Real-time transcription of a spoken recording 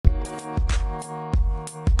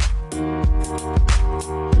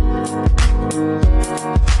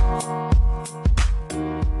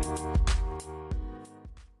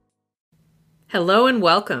Hello and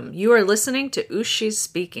welcome. You are listening to Oosh She's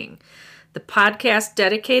Speaking, the podcast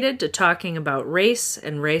dedicated to talking about race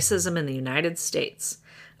and racism in the United States.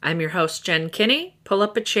 I'm your host, Jen Kinney. Pull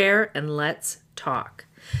up a chair and let's talk.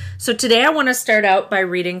 So today I want to start out by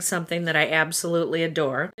reading something that I absolutely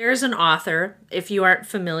adore. There's an author, if you aren't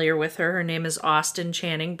familiar with her, her name is Austin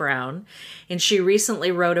Channing Brown, and she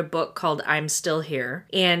recently wrote a book called I'm Still Here,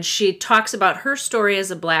 and she talks about her story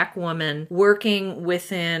as a Black woman working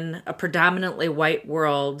within a predominantly white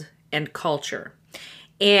world and culture.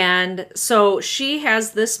 And so she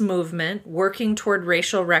has this movement working toward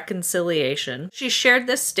racial reconciliation. She shared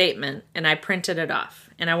this statement, and I printed it off,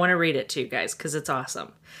 and I want to read it to you guys because it's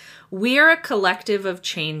awesome. We are a collective of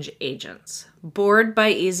change agents. Bored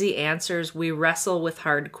by easy answers, we wrestle with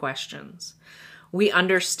hard questions. We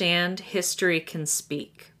understand history can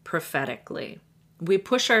speak prophetically. We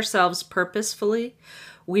push ourselves purposefully.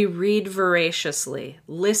 We read voraciously,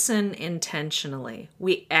 listen intentionally.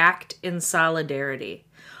 We act in solidarity.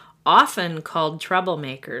 Often called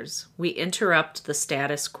troublemakers, we interrupt the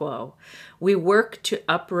status quo. We work to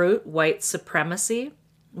uproot white supremacy.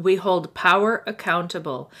 We hold power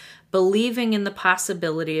accountable, believing in the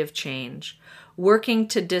possibility of change. Working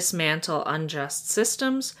to dismantle unjust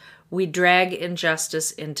systems, we drag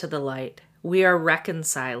injustice into the light. We are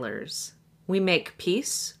reconcilers. We make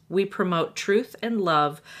peace. We promote truth and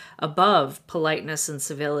love above politeness and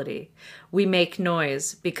civility. We make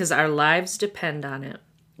noise because our lives depend on it.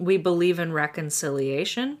 We believe in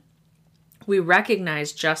reconciliation. We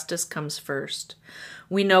recognize justice comes first.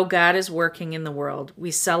 We know God is working in the world. We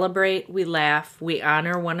celebrate, we laugh, we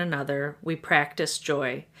honor one another, we practice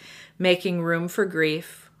joy. Making room for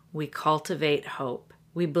grief, we cultivate hope.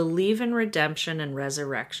 We believe in redemption and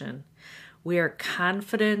resurrection. We are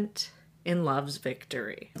confident in love's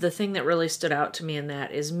victory. The thing that really stood out to me in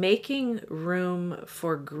that is making room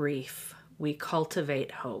for grief. We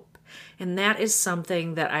cultivate hope. And that is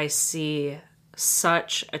something that I see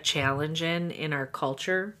such a challenge in our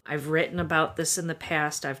culture. I've written about this in the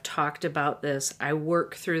past. I've talked about this. I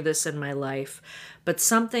work through this in my life. But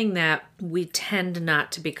something that we tend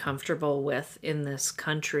not to be comfortable with in this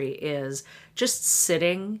country is just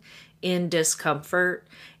sitting in discomfort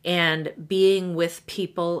and being with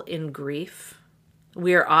people in grief.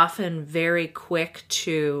 We are often very quick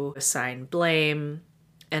to assign blame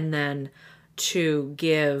and then to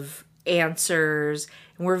give answers.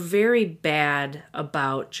 And we're very bad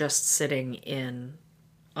about just sitting in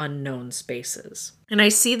unknown spaces. And I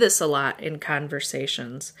see this a lot in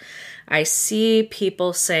conversations. I see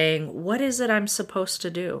people saying, what is it I'm supposed to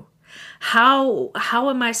do? How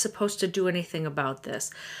am I supposed to do anything about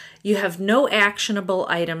this? You have no actionable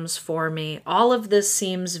items for me. All of this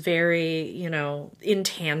seems very,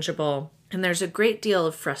 intangible. And there's a great deal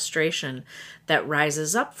of frustration that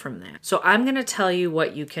rises up from that. So I'm going to tell you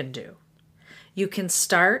what you can do. You can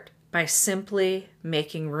start by simply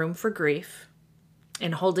making room for grief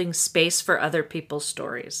and holding space for other people's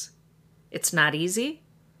stories. It's not easy.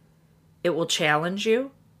 It will challenge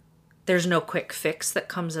you. There's no quick fix that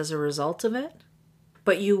comes as a result of it.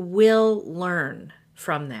 But you will learn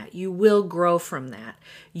from that. You will grow from that.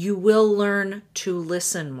 You will learn to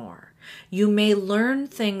listen more. You may learn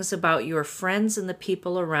things about your friends and the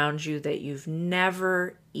people around you that you've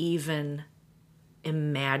never even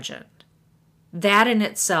imagined. That in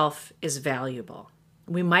itself is valuable.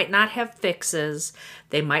 We might not have fixes.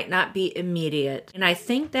 They might not be immediate. And I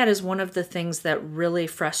think that is one of the things that really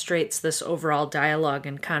frustrates this overall dialogue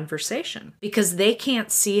and conversation, because they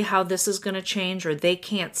can't see how this is going to change, or they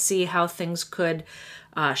can't see how things could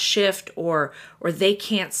shift, or they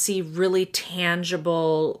can't see really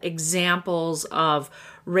tangible examples of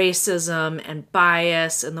racism and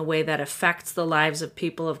bias and the way that affects the lives of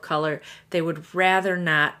people of color. They would rather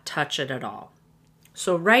not touch it at all.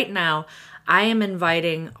 So right now, I am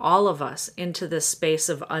inviting all of us into this space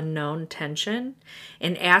of unknown tension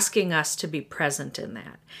and asking us to be present in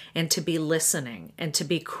that and to be listening and to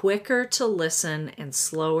be quicker to listen and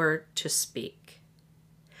slower to speak,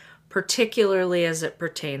 particularly as it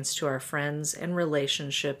pertains to our friends and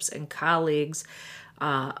relationships and colleagues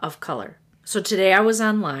of color. So today I was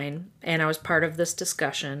online and I was part of this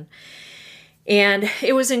discussion, and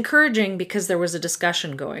it was encouraging because there was a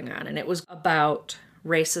discussion going on, and it was about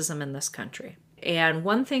racism in this country. And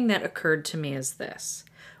one thing that occurred to me is this: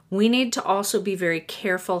 we need to also be very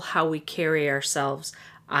careful how we carry ourselves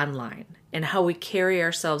online and how we carry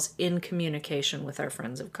ourselves in communication with our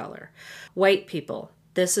friends of color. White people,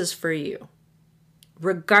 this is for you.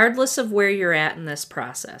 regardless of where you're at in this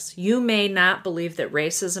process. You may not believe that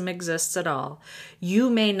racism exists at all. You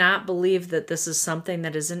may not believe that this is something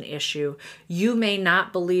that is an issue. You may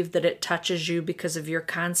not believe that it touches you because of your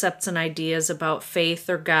concepts and ideas about faith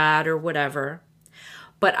or God or whatever.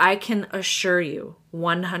 But I can assure you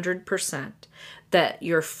 100% that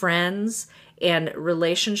your friends and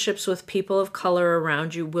relationships with people of color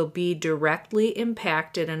around you will be directly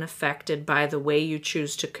impacted and affected by the way you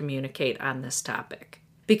choose to communicate on this topic.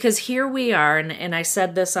 Because here we are, and I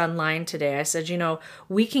said this online today, I said,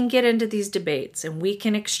 we can get into these debates and we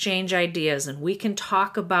can exchange ideas and we can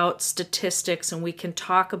talk about statistics and we can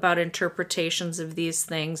talk about interpretations of these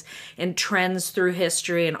things and trends through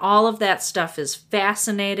history, and all of that stuff is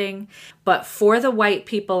fascinating. But for the white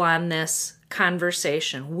people on this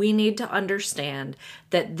conversation, we need to understand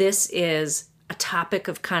that this is a topic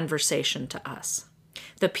of conversation to us.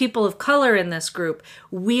 The people of color in this group,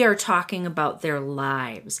 we are talking about their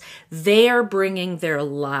lives. They are bringing their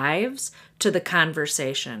lives to the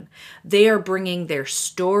conversation. They are bringing their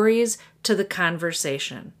stories to the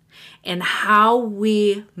conversation. And how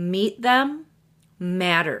we meet them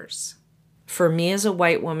matters. For me as a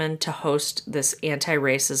white woman to host this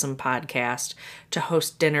anti-racism podcast, to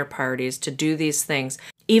host dinner parties, to do these things,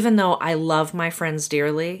 even though I love my friends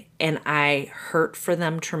dearly and I hurt for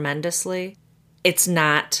them tremendously, it's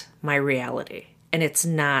not my reality and it's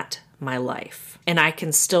not my life. And I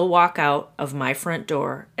can still walk out of my front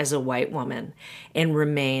door as a white woman and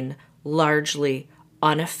remain largely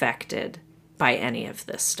unaffected by any of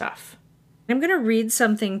this stuff. I'm going to read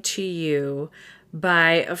something to you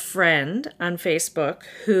by a friend on Facebook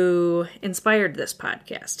who inspired this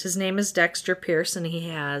podcast. His name is Dexter Pierce, and he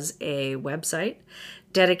has a website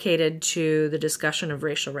dedicated to the discussion of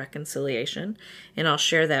racial reconciliation, and I'll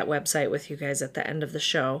share that website with you guys at the end of the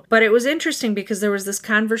show. But it was interesting because there was this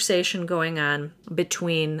conversation going on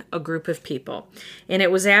between a group of people, and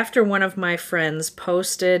it was after one of my friends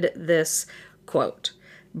posted this quote: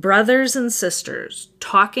 "Brothers and sisters,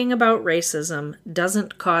 talking about racism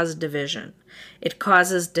doesn't cause division. It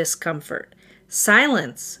causes discomfort.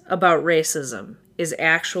 Silence about racism is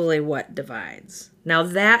actually what divides." Now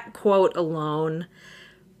that quote alone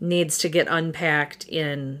needs to get unpacked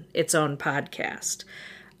in its own podcast.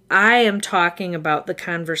 I am talking about the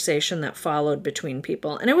conversation that followed between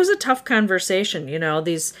people. And it was a tough conversation.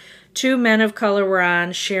 These two men of color were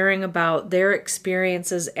on sharing about their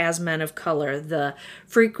experiences as men of color, the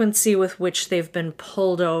frequency with which they've been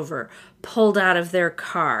pulled over, pulled out of their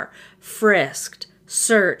car, frisked,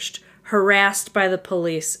 searched, harassed by the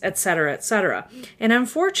police, etc., etc. And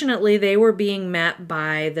unfortunately, they were being met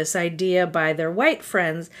by this idea by their white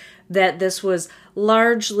friends that this was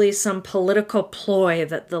largely some political ploy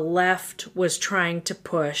that the left was trying to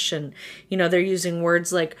push. And, they're using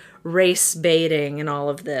words like race baiting and all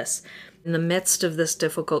of this. In the midst of this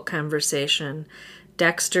difficult conversation,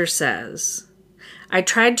 Dexter says, "I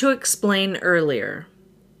tried to explain earlier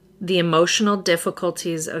the emotional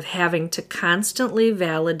difficulties of having to constantly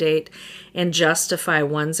validate and justify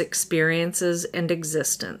one's experiences and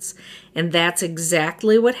existence. And that's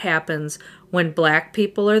exactly what happens when Black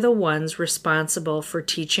people are the ones responsible for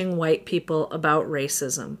teaching white people about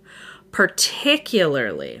racism,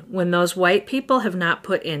 particularly when those white people have not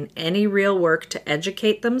put in any real work to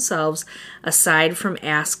educate themselves aside from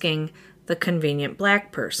asking the convenient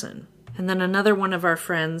Black person." And then another one of our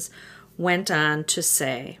friends went on to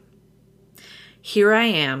say, "Here I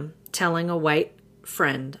am telling a white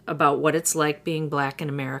friend about what it's like being Black in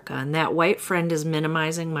America, and that white friend is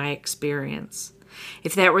minimizing my experience.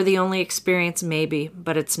 If that were the only experience, maybe,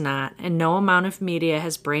 but it's not, and no amount of media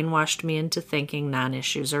has brainwashed me into thinking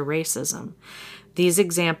non-issues are racism. These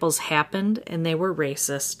examples happened, and they were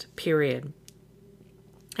racist, period.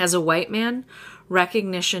 As a white man,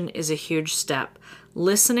 recognition is a huge step.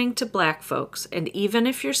 Listening to Black folks, and even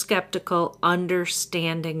if you're skeptical,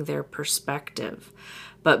 understanding their perspective.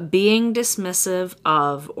 But being dismissive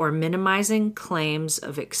of or minimizing claims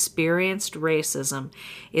of experienced racism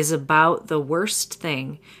is about the worst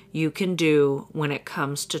thing you can do when it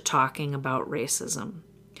comes to talking about racism.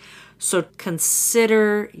 So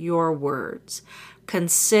consider your words.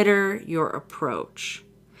 Consider your approach.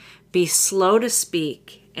 Be slow to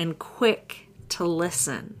speak and quick to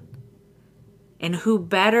listen. And who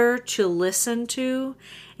better to listen to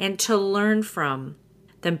and to learn from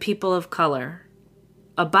than people of color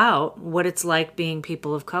about what it's like being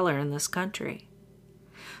people of color in this country.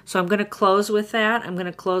 So I'm going to close with that. I'm going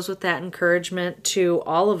to close with that encouragement to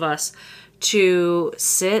all of us to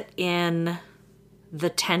sit in the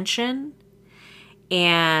tension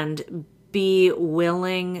and be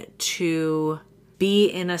willing to be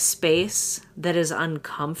in a space that is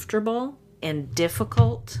uncomfortable and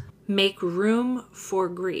difficult, make room for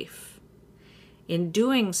grief. In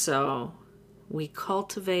doing so, we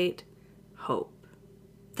cultivate hope.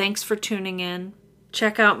 Thanks for tuning in.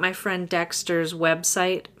 Check out my friend Dexter's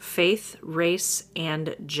website,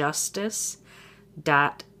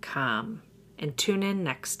 faithraceandjustice.com, and tune in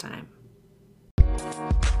next time.